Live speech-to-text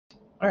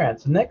All right,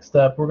 so next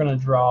up, we're going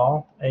to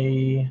draw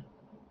a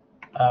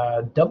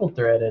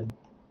double-threaded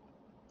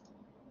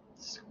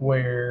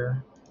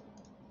square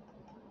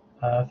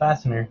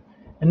fastener.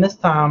 And this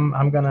time,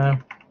 I'm going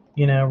to,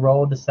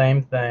 roll the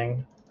same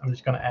thing. I'm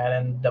just going to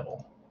add in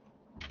double.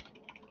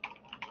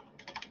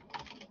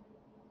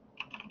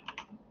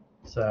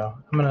 So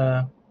I'm going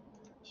to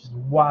just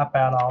wipe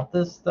out all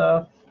this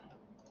stuff.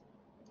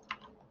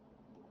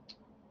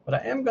 But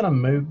I am going to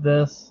move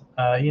this.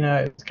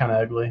 It's kind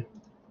of ugly.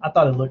 I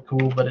thought it looked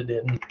cool, but it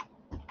didn't.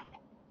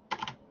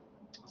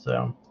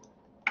 So,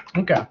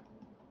 okay.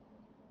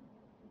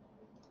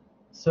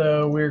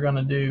 So we're going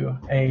to do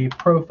a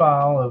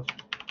profile of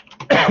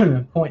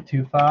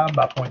 0.25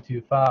 by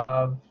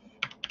 0.25.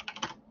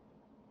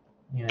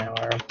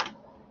 Or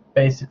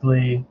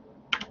basically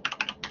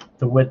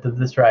the width of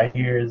this right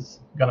here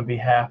is going to be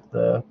half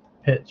the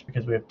pitch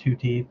because we have 2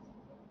 teeth.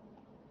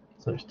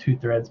 So there's 2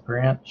 threads per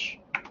inch.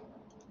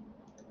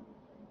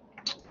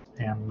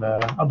 And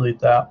I'll delete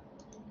that.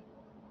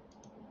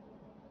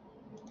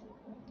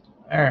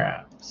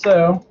 Alright,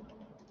 so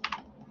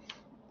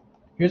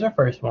here's our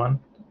first one.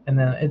 And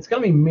then it's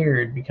going to be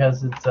mirrored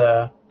because it's,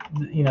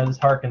 this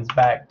harkens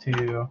back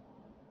to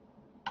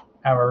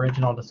our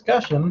original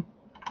discussion.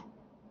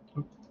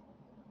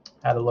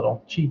 Had a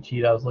little cheat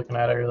sheet I was looking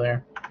at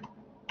earlier.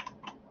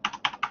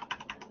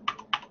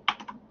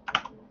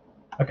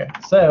 Okay,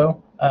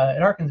 so it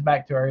harkens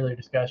back to our earlier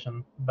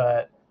discussion,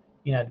 but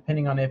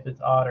depending on if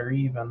it's odd or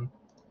even,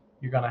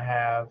 you're going to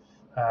have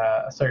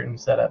a certain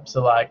setup.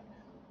 So like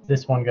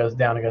this one goes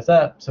down and goes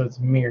up, so it's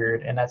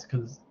mirrored, and that's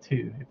because it's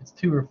 2. If it's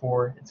 2 or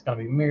 4, it's going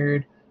to be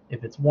mirrored.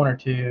 If it's 1 or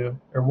 2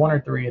 or 1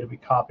 or 3, it'll be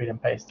copied and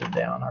pasted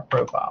down our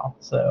profile.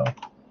 So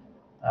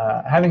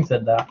having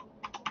said that,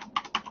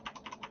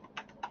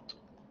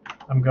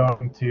 I'm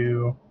going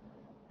to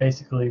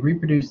basically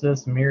reproduce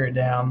this, mirror it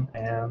down,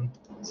 and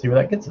see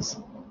where that gets us.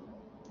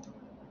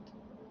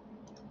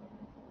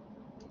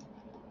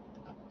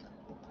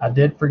 I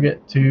did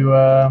forget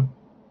to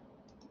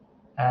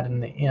add in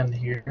the end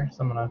here,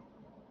 so I'm going to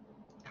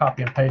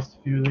copy and paste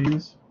a few of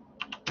these.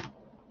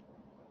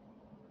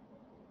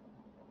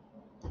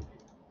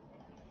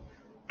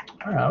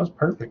 All right, that was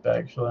perfect,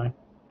 actually.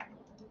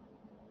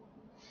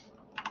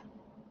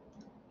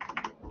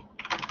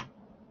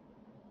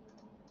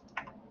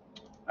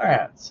 All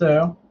right,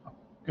 so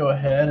go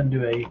ahead and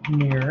do a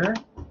mirror.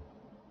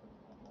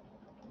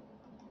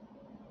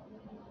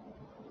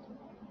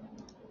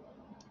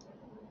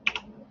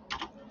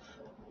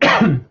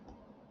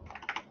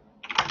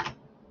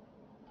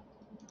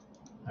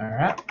 All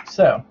right,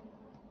 so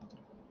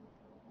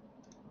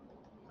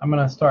I'm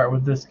going to start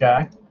with this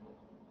guy.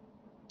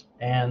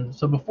 And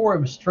so before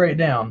it was straight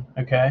down,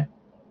 okay,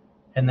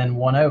 and then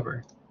 1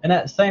 over. And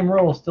that same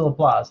rule still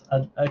applies.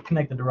 I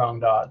connected the wrong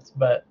dots,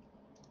 but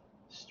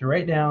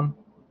straight down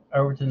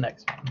over to the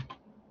next one.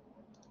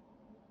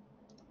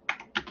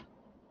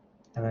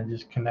 And then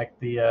just connect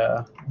the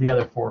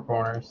other 4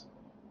 corners.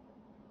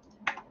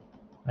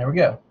 There we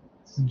go.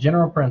 It's a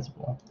general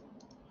principle.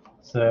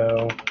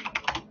 So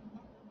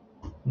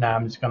now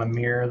I'm just going to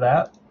mirror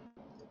that.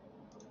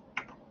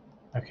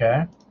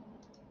 Okay.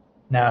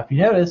 Now, if you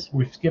notice,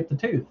 we've skipped the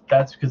tooth.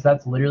 That's because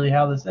that's literally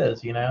how this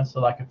is, So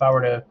like if I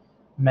were to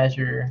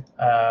measure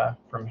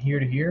from here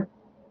to here,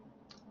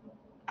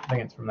 I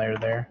think it's from there to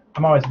there.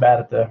 I'm always bad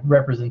at the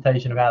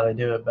representation of how they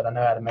do it, but I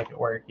know how to make it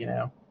work,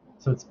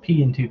 So it's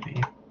P and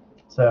 2P.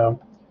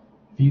 So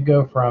if you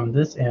go from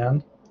this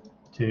end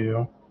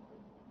to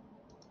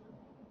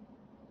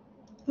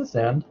this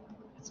end,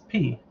 it's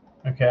P,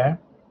 okay?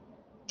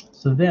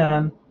 So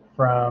then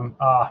from,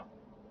 I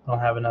don't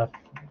have enough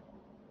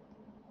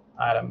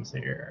items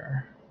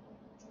here.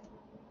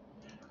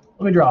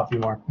 Let me draw a few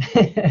more.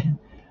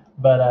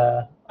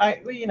 But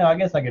I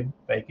guess I could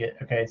fake it.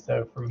 Okay,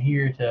 so from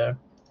here to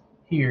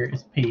here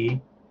is P,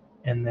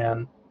 and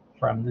then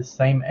from this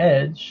same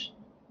edge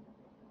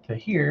to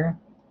here,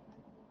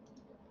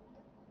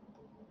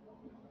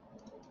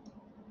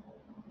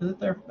 is it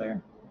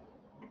there?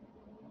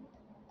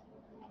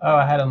 Oh,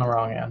 I had it on the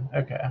wrong end.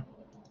 Okay.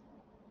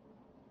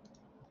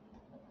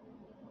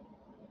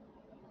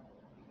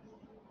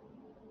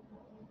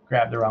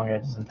 Grab the wrong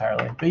edges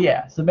entirely. But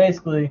yeah, so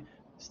basically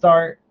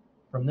start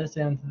from this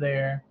end to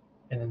there,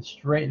 and then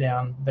straight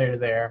down there to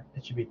there.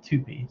 It should be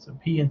 2P. So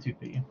P and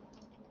 2P.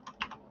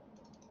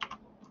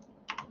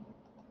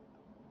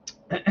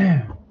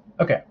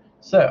 Okay,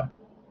 so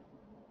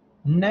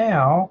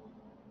now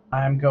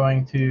I'm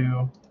going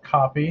to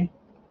copy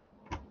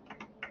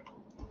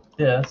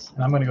this,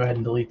 and I'm going to go ahead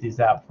and delete these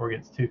out before it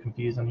gets too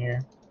confusing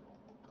here.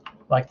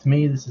 Like, to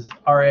me, this is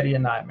already a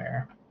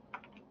nightmare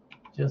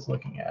just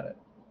looking at it.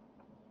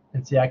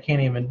 And see, I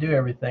can't even do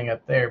everything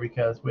up there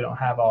because we don't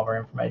have all of our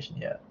information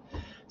yet.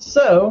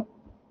 So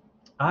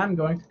I'm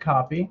going to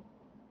copy.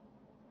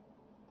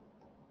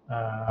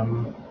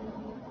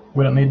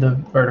 We don't need the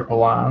vertical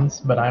lines,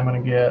 but I'm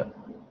going to get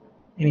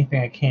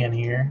anything I can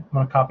here. I'm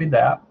going to copy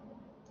that,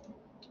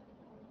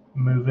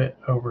 move it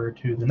over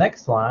to the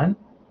next line,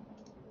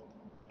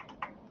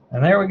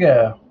 and there we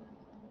go.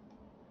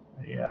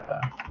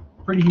 Yeah,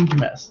 pretty huge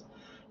mess.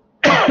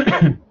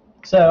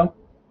 So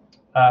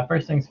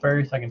first things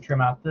first, I can trim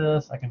out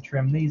this. I can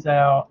trim these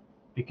out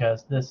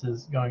because this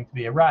is going to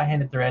be a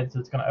right-handed thread, so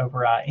it's going to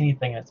override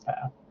anything in its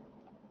path.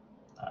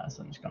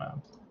 So I'm just going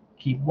to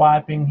keep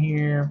wiping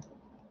here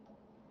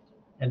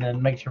and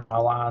then make sure my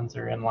lines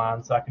are in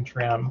line so I can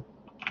trim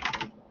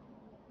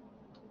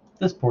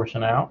this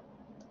portion out.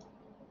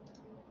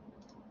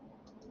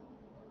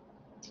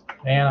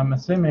 And I'm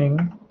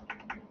assuming,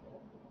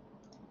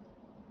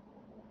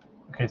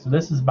 okay, so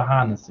this is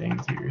behind the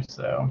scenes here,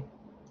 so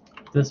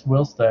this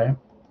will stay.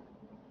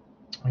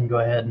 I can go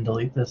ahead and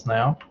delete this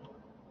now.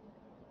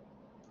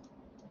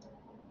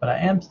 But I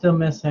am still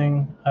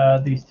missing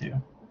these two.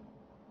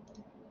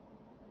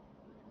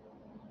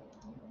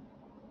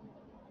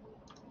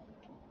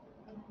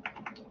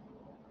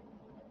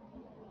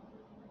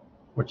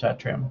 Which I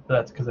trimmed, but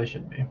that's because they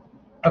should be.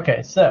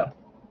 Okay, so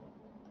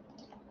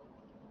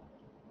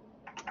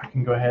I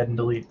can go ahead and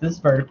delete this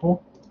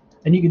vertical.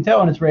 And you can tell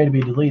when it's ready to be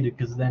deleted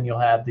because then you'll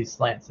have these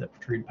slants that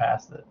protrude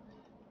past it.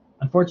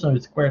 Unfortunately,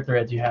 with square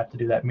threads, you have to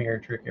do that mirror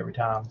trick every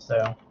time.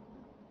 So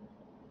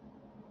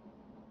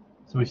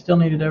we still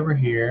need it over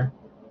here.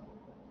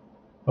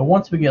 But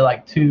once we get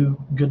like 2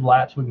 good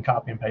laps, we can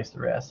copy and paste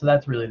the rest. So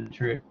that's really the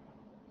trick.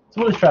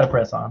 So we'll just try to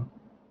press on.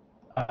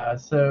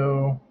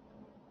 So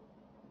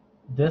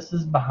this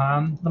is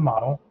behind the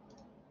model,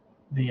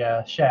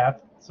 the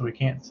shaft, so we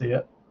can't see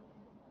it.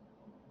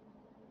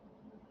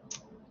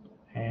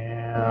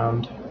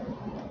 And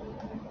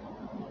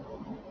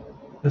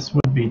this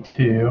would be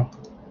 2,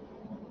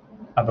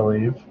 I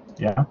believe.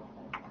 Yeah.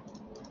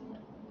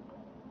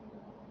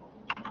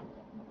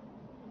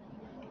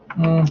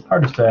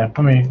 Hard to say.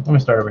 Let me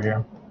start over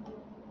here.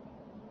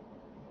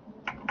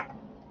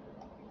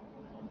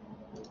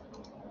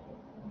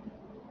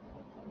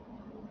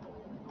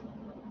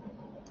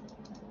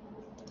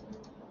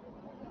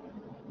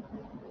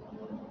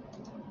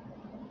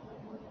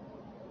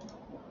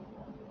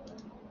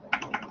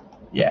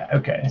 Yeah,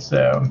 okay,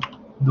 so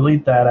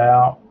delete that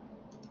out.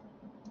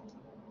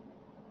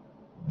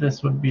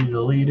 This would be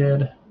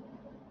deleted,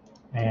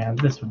 and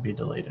this would be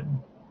deleted.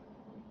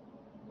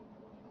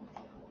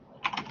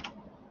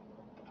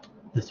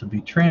 This would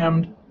be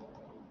trimmed.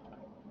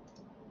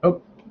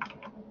 Oh,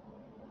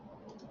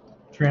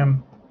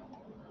 trim,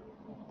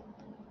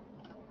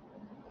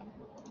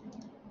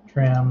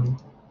 trim.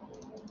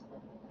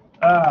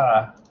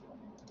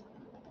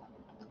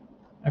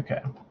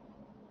 Okay.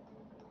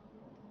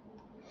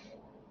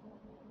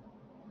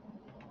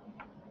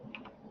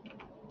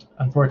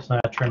 Unfortunately,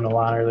 I trimmed the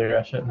line earlier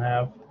I shouldn't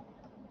have.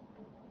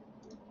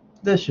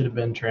 This should have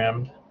been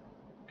trimmed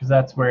because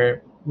that's where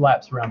it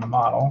laps around the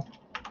model.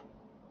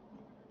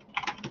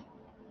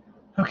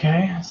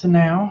 Okay, so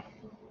now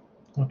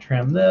we'll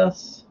trim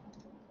this.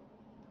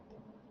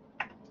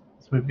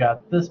 So we've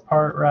got this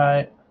part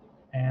right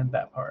and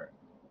that part.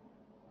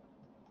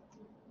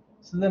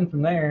 So then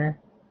from there,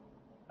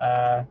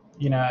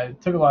 you know,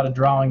 it took a lot of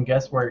drawing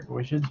guesswork, but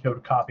we should just be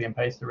able to copy and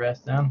paste the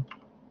rest in.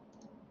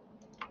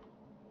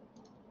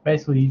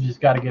 Basically, you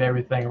just got to get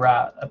everything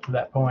right up to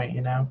that point,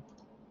 you know.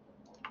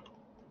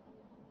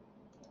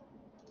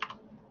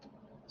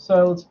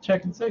 So let's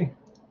check and see.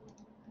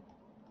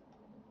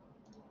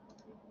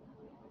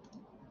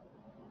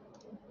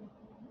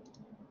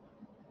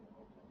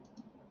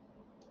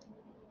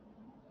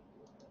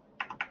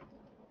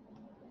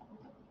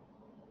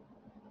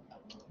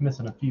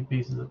 Missing a few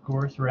pieces, of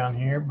course, around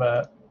here,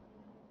 but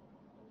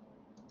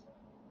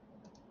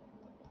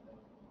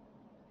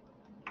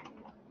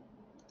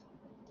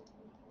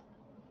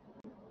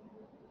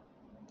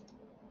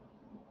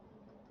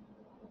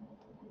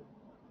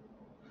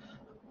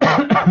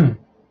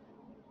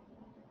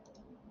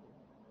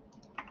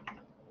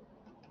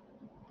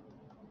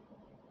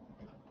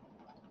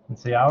and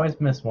see, I always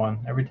miss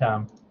one every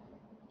time.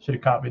 Should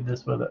have copied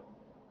this with it.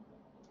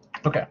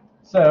 Okay,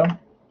 so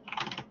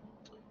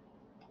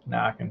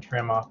now I can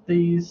trim off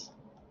these.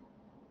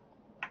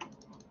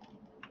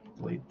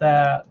 Delete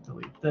that,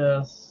 delete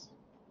this.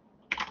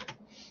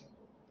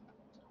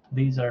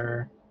 These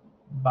are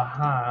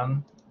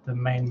behind the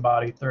main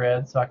body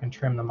thread, so I can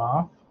trim them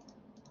off.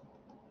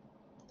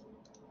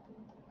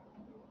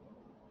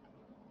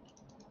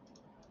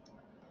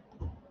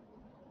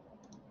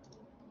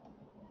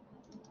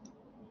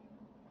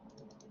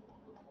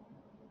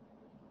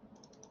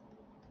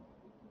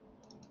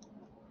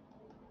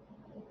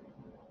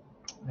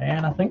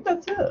 And I think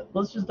that's it.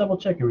 Let's just double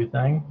check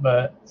everything,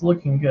 but it's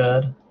looking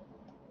good.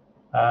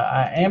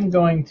 I am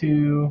going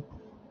to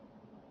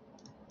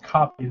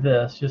copy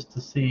this just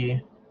to see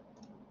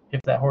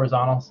if that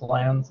horizontal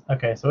lands.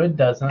 Okay, so it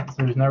doesn't, so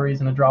there's no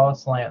reason to draw a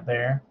slant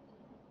there.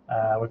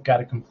 We've got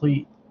a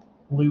complete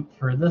loop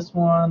for this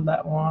one,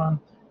 that one.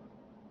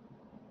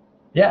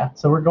 Yeah,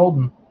 so we're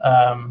golden.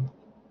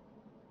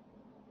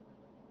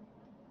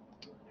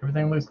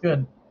 Everything looks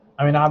good.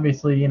 I mean,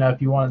 obviously, you know,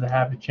 if you wanted to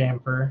have a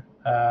chamfer,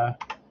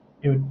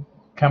 it would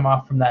come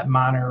off from that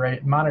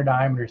minor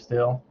diameter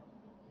still.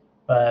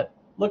 But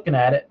looking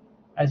at it,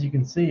 as you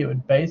can see, it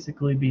would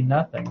basically be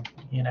nothing,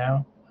 you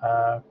know.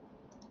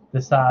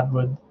 This side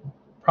would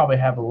probably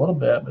have a little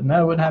bit, but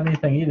no, it wouldn't have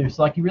anything either.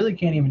 So like you really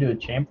can't even do a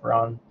chamfer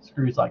on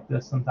screws like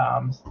this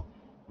sometimes.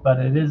 But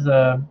it is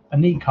a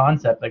neat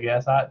concept, I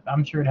guess.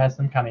 I'm sure it has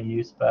some kind of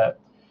use, but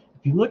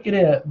if you look at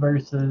it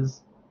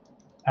versus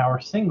our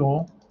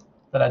single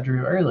that I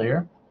drew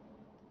earlier,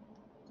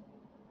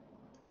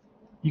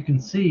 you can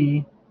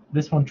see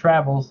this one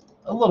travels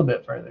a little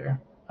bit further.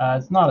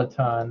 It's not a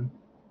ton,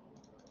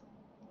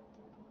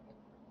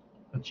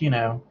 but you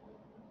know,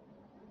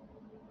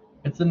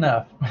 it's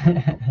enough.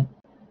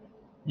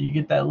 You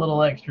get that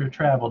little extra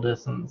travel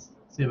distance.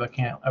 See if I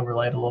can't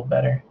overlay it a little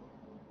better.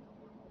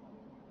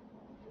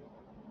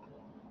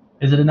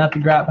 Is it enough to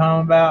gripe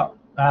home about?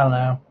 I don't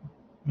know.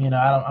 You know,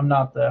 I'm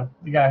not the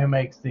guy who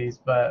makes these,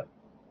 but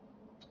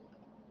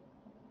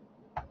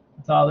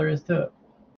that's all there is to it.